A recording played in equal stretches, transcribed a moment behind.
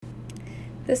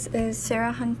This is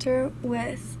Sara Hunter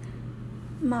with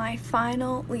my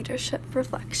final leadership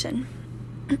reflection.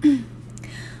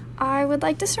 I would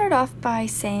like to start off by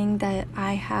saying that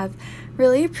I have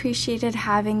really appreciated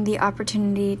having the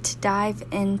opportunity to dive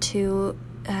into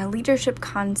leadership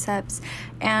concepts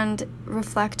and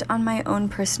reflect on my own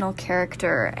personal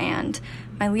character and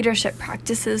my leadership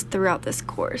practices throughout this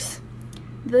course.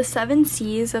 The 7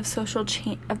 C's of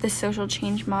the social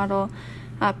change model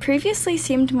previously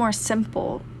seemed more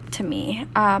simple to me,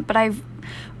 but I've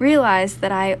realized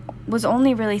that I was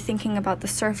only really thinking about the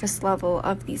surface level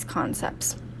of these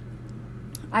concepts.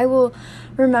 I will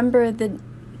remember the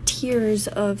tiers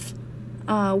of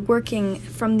working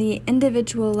from the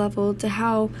individual level to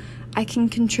how I can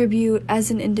contribute as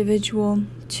an individual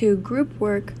to group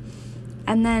work,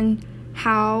 and then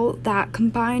how that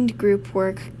combined group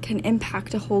work can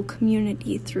impact a whole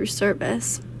community through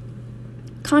service.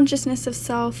 Consciousness of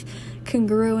self,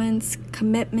 congruence,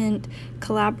 commitment,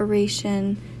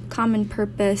 collaboration, common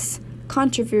purpose,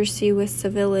 controversy with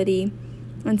civility,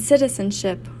 and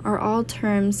citizenship are all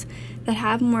terms that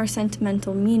have more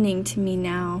sentimental meaning to me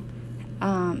now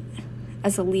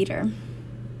as a leader.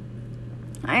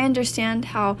 I understand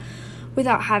how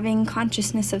without having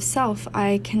consciousness of self,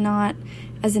 I cannot,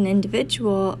 as an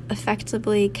individual,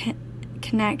 effectively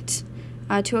connect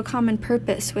to a common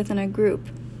purpose within a group,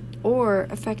 or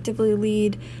effectively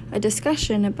lead a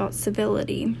discussion about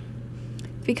civility.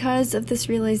 Because of this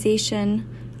realization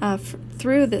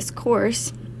through this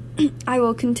course, I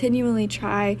will continually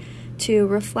try to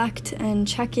reflect and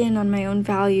check in on my own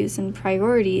values and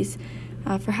priorities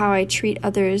for how I treat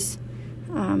others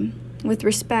with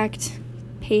respect,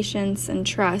 patience, and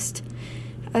trust,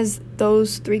 as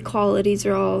those 3 qualities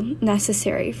are all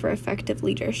necessary for effective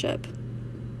leadership.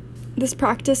 This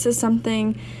practice is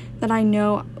something that I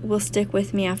know will stick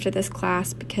with me after this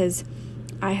class because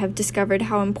I have discovered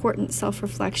how important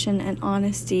self-reflection and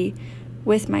honesty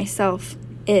with myself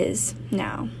is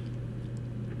now.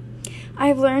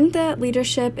 I've learned that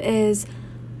leadership is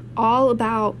all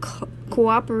about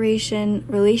cooperation,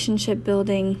 relationship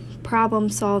building, problem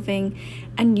solving,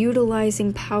 and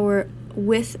utilizing power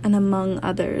with and among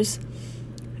others,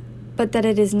 but that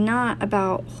it is not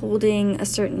about holding a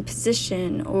certain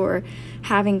position or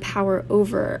having power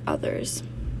over others.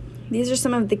 These are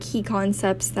some of the key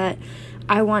concepts that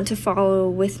I want to follow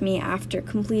with me after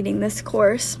completing this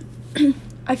course.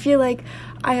 I feel like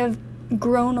I have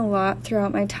grown a lot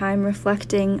throughout my time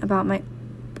reflecting about my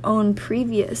own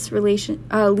previous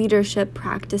leadership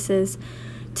practices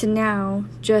to now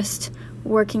just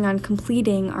working on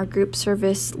completing our group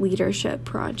service leadership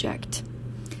project.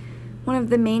 One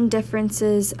of the main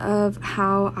differences of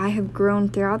how I have grown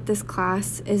throughout this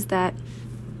class is that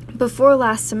before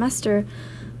last semester,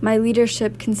 my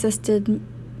leadership consisted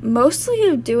mostly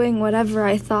of doing whatever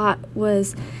I thought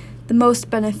was the most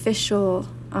beneficial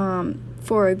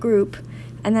for a group,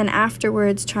 and then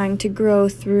afterwards trying to grow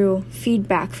through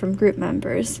feedback from group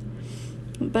members.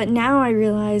 But now I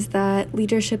realize that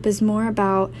leadership is more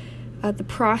about the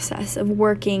process of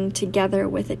working together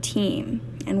with a team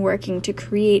and working to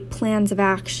create plans of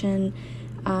action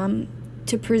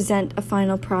to present a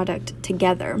final product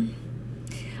together.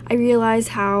 I realize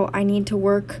how I need to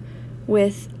work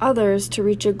with others to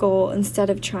reach a goal instead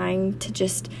of trying to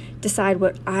just decide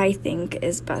what I think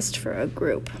is best for a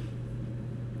group.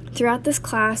 Throughout this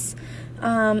class,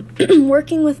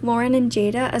 working with Lauren and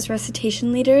Jada as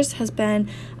recitation leaders has been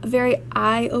a very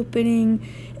eye-opening,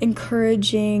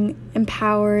 encouraging,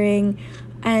 empowering,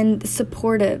 and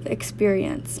supportive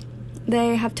experience.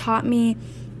 They have taught me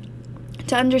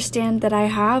to understand that I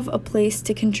have a place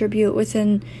to contribute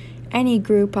within any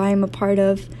group I am a part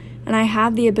of, and I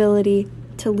have the ability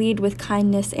to lead with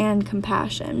kindness and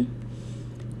compassion.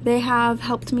 They have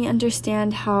helped me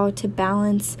understand how to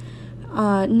balance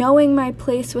knowing my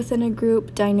place within a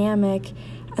group dynamic,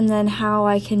 and then how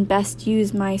I can best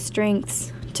use my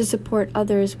strengths to support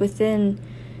others within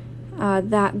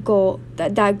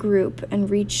that group and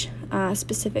reach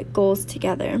specific goals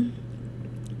together.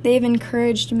 They've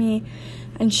encouraged me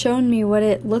and shown me what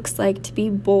it looks like to be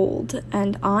bold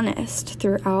and honest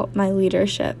throughout my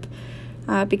leadership,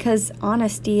 because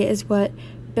honesty is what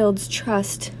builds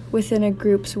trust within a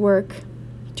group's work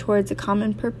towards a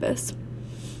common purpose.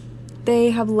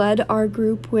 They have led our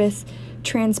group with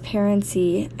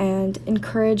transparency and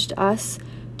encouraged us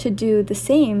to do the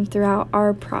same throughout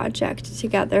our project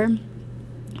together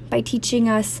by teaching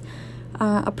us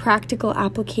a practical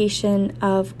application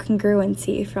of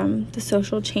congruency from the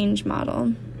social change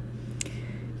model.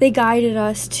 They guided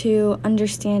us to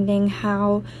understanding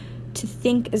how to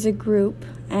think as a group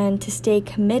and to stay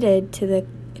committed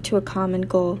to a common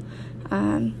goal,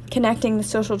 connecting the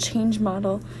social change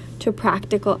model to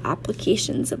practical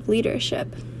applications of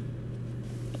leadership.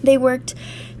 They worked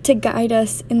to guide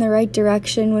us in the right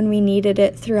direction when we needed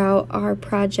it throughout our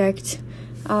project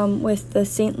with the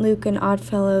St. Luke and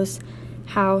Oddfellows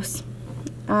house.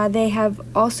 They have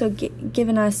also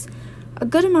given us a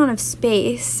good amount of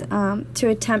space to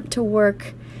attempt to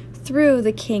work through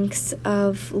the kinks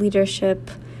of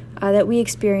leadership that we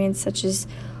experience, such as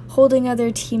holding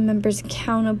other team members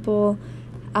accountable,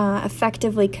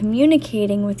 effectively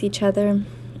communicating with each other,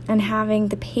 and having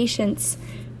the patience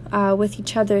with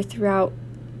each other throughout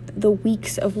the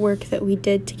weeks of work that we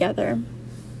did together.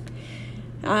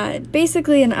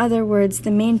 Basically, in other words,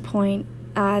 the main point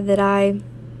that I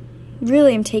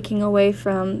really am taking away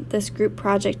from this group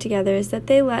project together is that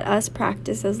they let us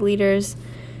practice as leaders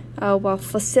while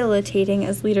facilitating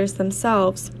as leaders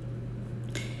themselves.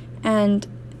 And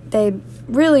they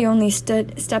really only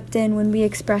stepped in when we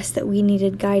expressed that we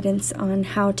needed guidance on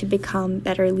how to become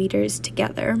better leaders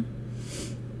together.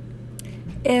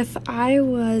 If I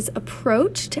was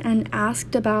approached and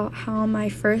asked about how my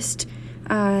first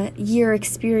year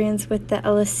experience with the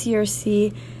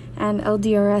LSCRC and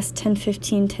LDRS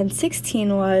 1015,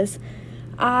 1016 was,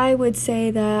 I would say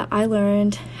that I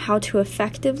learned how to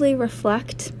effectively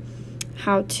reflect,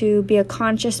 how to be a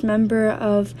conscious member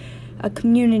of a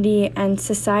community and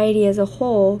society as a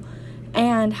whole,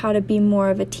 and how to be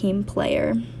more of a team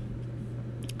player.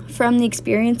 From the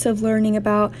experience of learning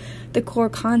about the core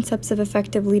concepts of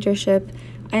effective leadership,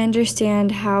 I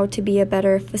understand how to be a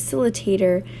better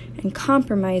facilitator and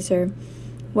compromiser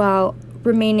while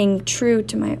remaining true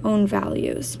to my own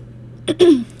values.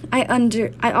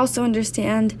 I also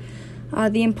understand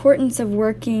the importance of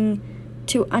working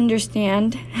to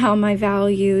understand how my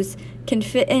values can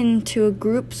fit into a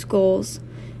group's goals,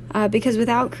 because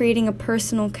without creating a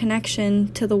personal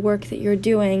connection to the work that you're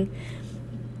doing,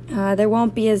 there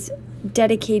won't be as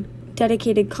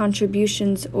dedicated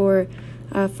contributions or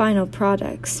final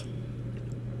products.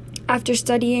 After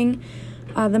studying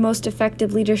the most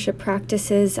effective leadership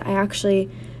practices, I actually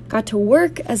got to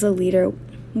work as a leader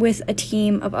with a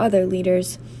team of other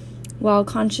leaders while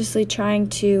consciously trying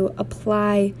to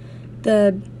apply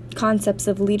the concepts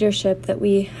of leadership that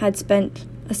we had spent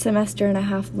a semester and a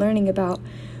half learning about,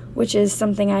 which is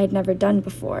something I had never done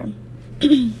before.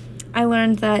 I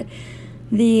learned that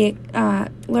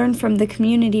learn from the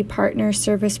community partner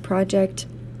service project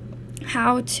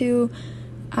how to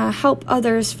help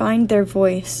others find their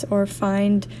voice or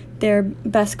find their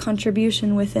best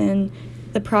contribution within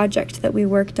the project that we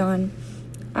worked on.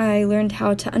 I learned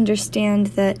how to understand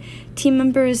that team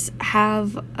members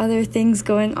have other things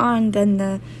going on than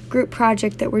the group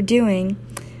project that we're doing,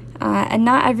 and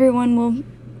not everyone will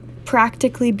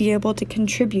practically be able to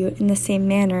contribute in the same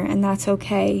manner, and that's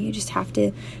okay. You just have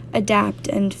to adapt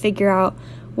and figure out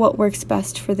what works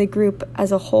best for the group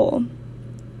as a whole.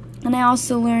 And I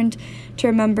also learned to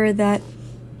remember that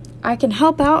I can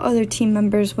help out other team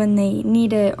members when they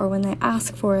need it or when they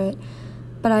ask for it,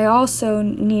 but I also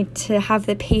need to have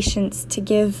the patience to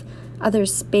give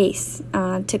others space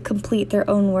to complete their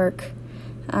own work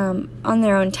on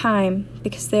their own time,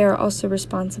 because they are also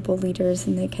responsible leaders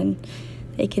and they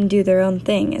can do their own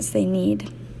thing as they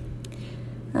need.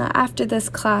 After this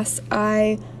class,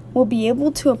 I will be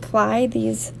able to apply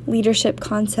these leadership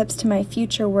concepts to my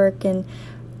future work and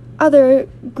other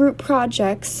group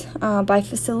projects by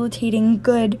facilitating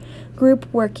good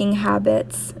group working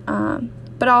habits,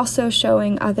 but also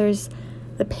showing others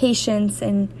the patience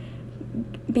and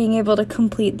being able to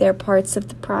complete their parts of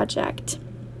the project.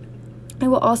 I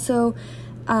will also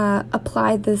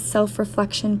apply the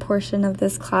self-reflection portion of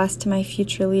this class to my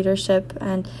future leadership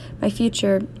and my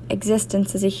future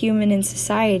existence as a human in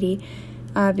society,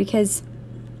 because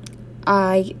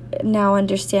I now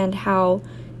understand how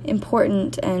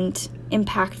important and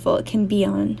impactful it can be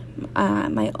on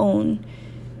my own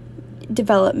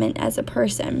development as a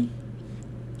person.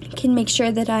 I can make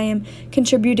sure that I am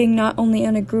contributing not only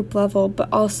on a group level, but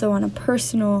also on a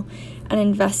personal and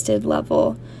invested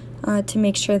level, to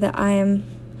make sure that I am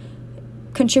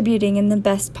contributing in the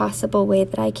best possible way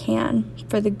that I can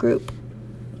for the group.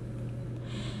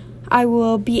 I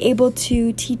will be able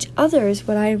to teach others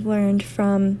what I've learned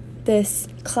from this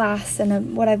class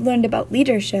and what I've learned about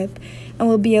leadership, and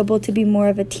will be able to be more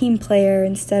of a team player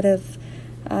instead of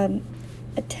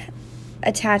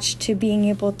attached to being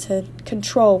able to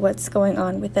control what's going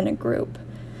on within a group.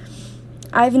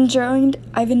 I've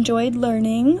enjoyed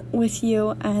learning with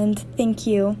you, and thank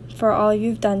you for all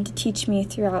you've done to teach me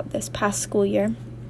throughout this past school year.